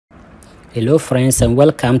Hello friends, and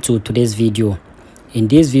welcome to today's video. In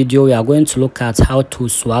this video we are going to look at how to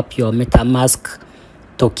swap your MetaMask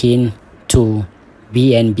token to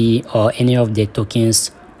BNB or any of the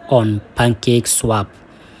tokens on PancakeSwap.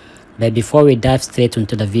 But before we dive straight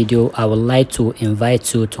into the video, I would like to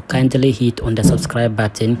invite you to kindly hit on the subscribe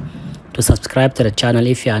button to subscribe to the channel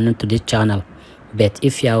if you are new to this channel. But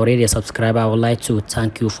if you are already a subscriber, I would like to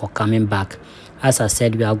thank you for coming back. As I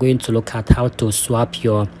said, we are going to look at how to swap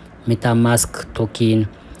your MetaMask token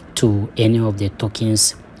to any of the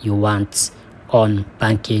tokens you want on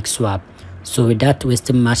PancakeSwap. So without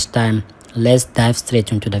wasting much time, let's dive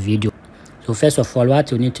straight into the video. So first of all,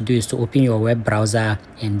 what you need to do is to open your web browser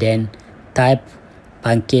and then type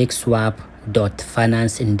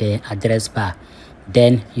pancakeswap.finance in the address bar.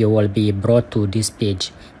 Then you will be brought to this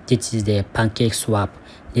page. This is the PancakeSwap.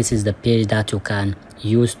 This is the page that you can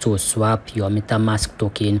use to swap your MetaMask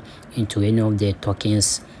token into any of the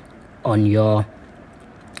tokens on your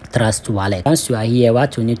Trust wallet. Once you are here,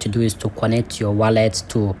 what you need to do is to connect your wallet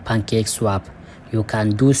to PancakeSwap. You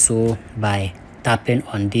can do so by tapping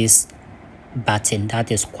on this button,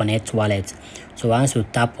 that is connect wallet. So once you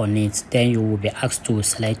tap on it, then you will be asked to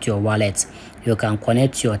select your wallet. You can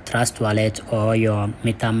connect your Trust wallet or your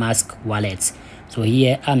MetaMask wallet. So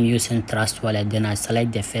here I'm using Trust wallet, then I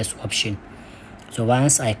select the first option. So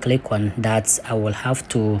once I click on that, I will have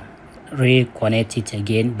to reconnect it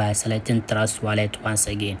again by selecting Trust wallet once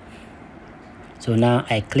again. So now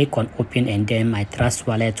I click on open and then my Trust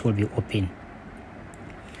wallet will be open.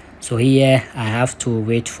 So here I have to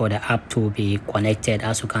wait for the app to be connected.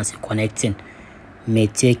 As you can see, connecting may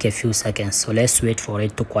take a few seconds, so let's wait for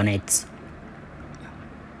it to connect.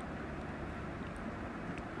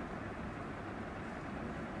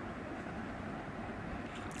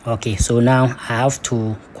 Okay, so now I have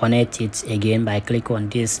to connect it again by clicking on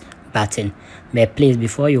this button. But please,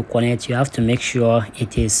 before you connect, you have to make sure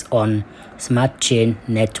it is on Smart Chain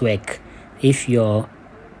network. If your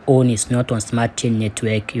own is not on Smart Chain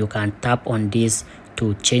network, you can tap on this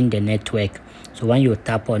to change the network. So when you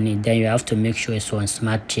tap on it, then you have to make sure it's on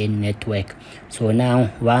Smart Chain network. So now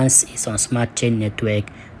once it's on Smart Chain network,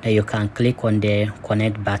 then you can click on the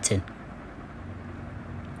connect button.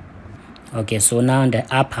 Okay, so now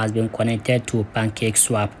the app has been connected to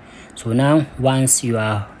PancakeSwap. So now once you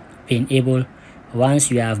have been able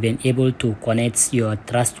to connect your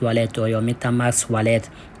Trust wallet or your MetaMask wallet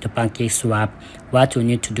to PancakeSwap, what you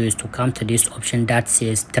need to do is to come to this option that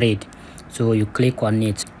says trade. So you click on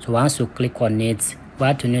it. So once you click on it,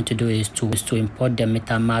 what you need to do is to import the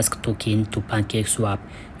MetaMask token to PancakeSwap.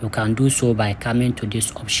 You can do so by coming to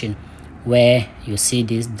this option where you see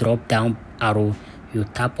this drop down arrow. You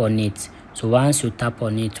tap on it. So once you tap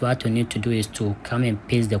on it, what you need to do is to come and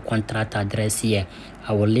paste the contract address here.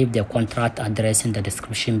 I will leave the contract address in the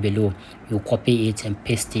description below. You copy it and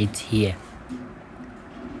paste it here.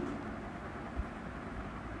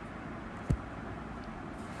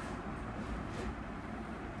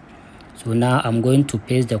 So now I'm going to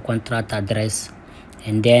paste the contract address,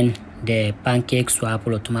 and then the PancakeSwap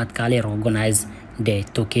will automatically recognize the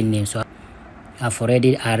token name. So I've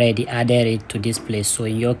already added it to this place. So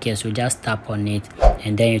in your case, you just tap on it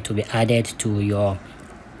and then it will be added to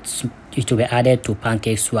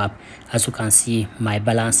PancakeSwap. As you can see, my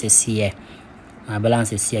balance is here.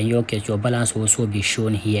 In your case, your balance will also be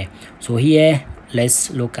shown here. So here, let's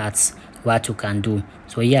look at what you can do.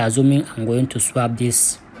 So here, assuming I'm going to swap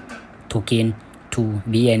this token to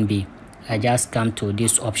BNB, I just come to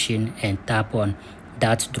this option and tap on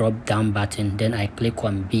that drop down button, then I click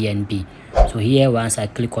on BNB. So here, once I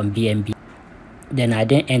click on BNB, then I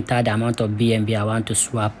then enter the amount of BNB I want to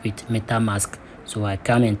swap with MetaMask. So I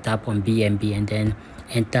come and tap on BNB and then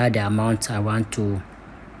enter the amount I want to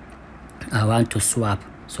swap.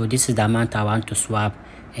 So this is the amount I want to swap,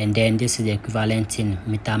 and then this is the equivalent in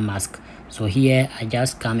MetaMask. So here I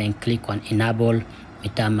just come and click on enable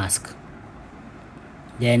MetaMask.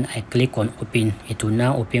 Then I click on open. It will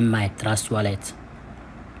now open my Trust wallet.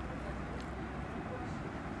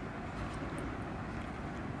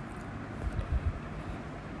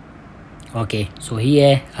 Okay, so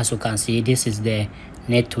here, as you can see, this is the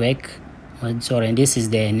network. This is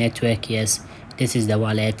the network. Yes, this is the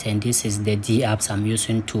wallet, and this is the D apps I'm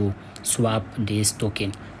using to swap this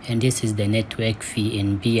token, and this is the network fee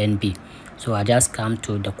in BNB. So I just come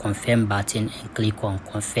to the confirm button and click on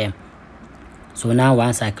confirm. So now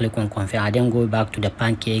once I click on confirm, I then go back to the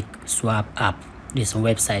PancakeSwap app, this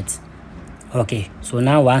website. Okay, so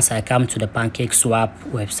now once I come to the PancakeSwap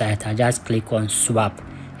website, I just click on swap,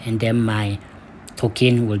 and then my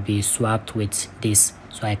token will be swapped with this.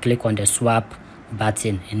 So I click on the swap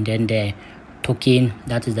button, and then the token,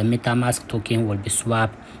 that is the MetaMask token, will be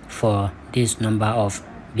swapped for this number of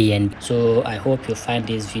BNB. So I hope you find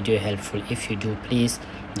this video helpful. If you do, please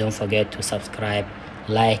don't forget to subscribe,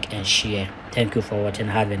 like and share. Thank you for watching.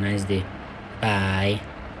 Have a nice day. Bye.